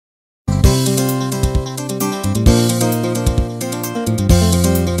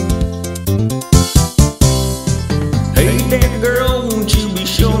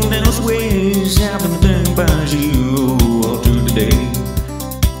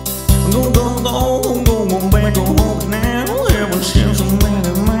Go back, go home now. Ever since I'm mad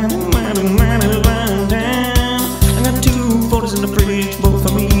down. I got 2 40s in the fridge, both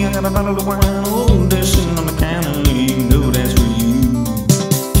for me. I got a bottle of wine, oh, they're sitting on the counter. You know that's for you.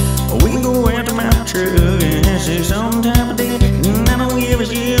 We can go after my truck and have sex on top of that. And I don't give a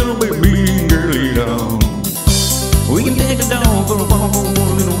shit, oh baby, girly dog. We can take the dog for a walk for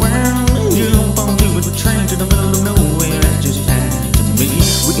a little while and jump onto the train to the middle of nowhere. That's just fine to me.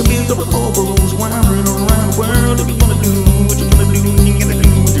 We can be a couple of hobos wandering around the world. If you wanna do what you wanna do, you gotta do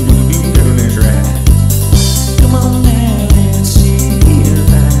what you wanna do, girl, that's right. Come on now, let's see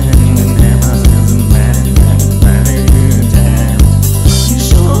if I can have ourselves a mighty good time. You're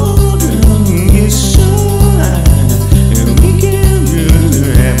so good, you're so high, and we can just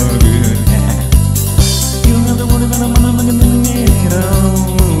have a good time. You don't have to worry about a motherfucking thing at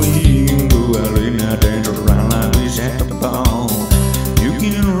all. We can go out late night, dance around like we sat at the ball. You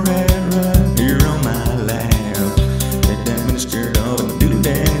can ride right here on my lap. Take that miniskirt off and do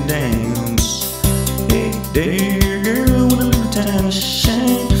that dance. Hey, there, girl, with a little time to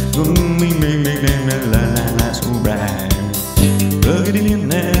shine. Gonna make that light so bright. Plug it in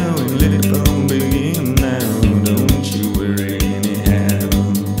now.